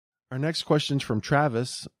Our next question is from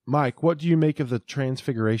Travis. Mike, what do you make of the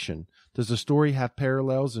Transfiguration? Does the story have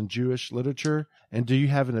parallels in Jewish literature? And do you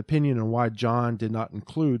have an opinion on why John did not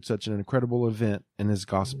include such an incredible event in his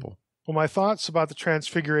gospel? Well, my thoughts about the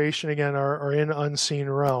Transfiguration, again, are in unseen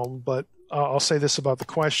realm, but I'll say this about the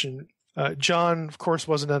question. John, of course,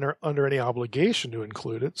 wasn't under any obligation to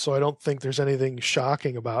include it, so I don't think there's anything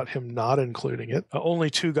shocking about him not including it. Only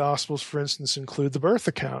 2 Gospels, for instance, include the birth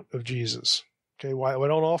account of Jesus. Okay, why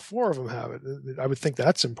don't all 4 of them have it? I would think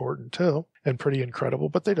that's important too, and pretty incredible,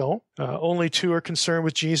 but they don't. Only 2 are concerned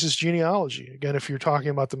with Jesus' genealogy. Again, if you're talking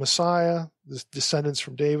about the Messiah, the descendants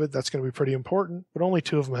from David, that's going to be pretty important, but only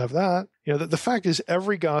 2 of them have that. You know, the fact is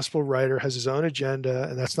every gospel writer has his own agenda,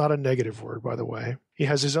 and that's not a negative word, by the way. He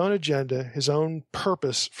has his own agenda, his own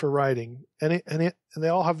purpose for writing, and they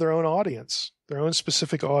all have their own audience, their own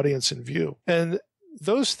specific audience in view. And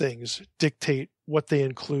those things dictate what they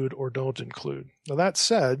include or don't include. Now, that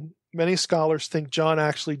said, many scholars think John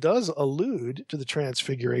actually does allude to the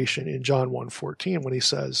Transfiguration in John 1:14 when he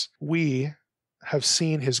says, "We have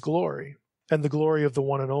seen his glory, and the glory of the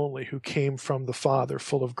one and only who came from the Father,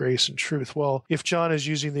 full of grace and truth." Well, if John is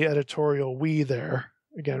using the editorial "we" there,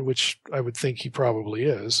 again, which I would think he probably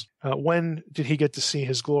is, when did he get to see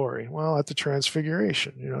his glory? Well, at the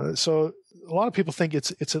Transfiguration. You know, so a lot of people think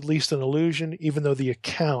it's at least an allusion, even though the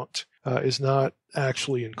account is not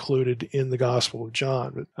actually included in the Gospel of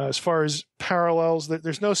John. But as far as parallels,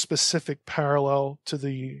 there's no specific parallel to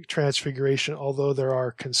the Transfiguration, although there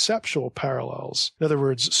are conceptual parallels. In other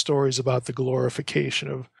words, stories about the glorification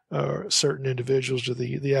of certain individuals, or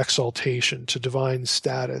the exaltation to divine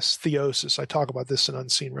status, theosis. I talk about this in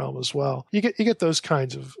Unseen Realm as well. You get those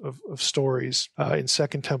kinds of stories in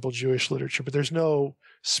Second Temple Jewish literature, but there's no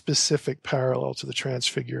specific parallel to the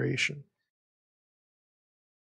Transfiguration.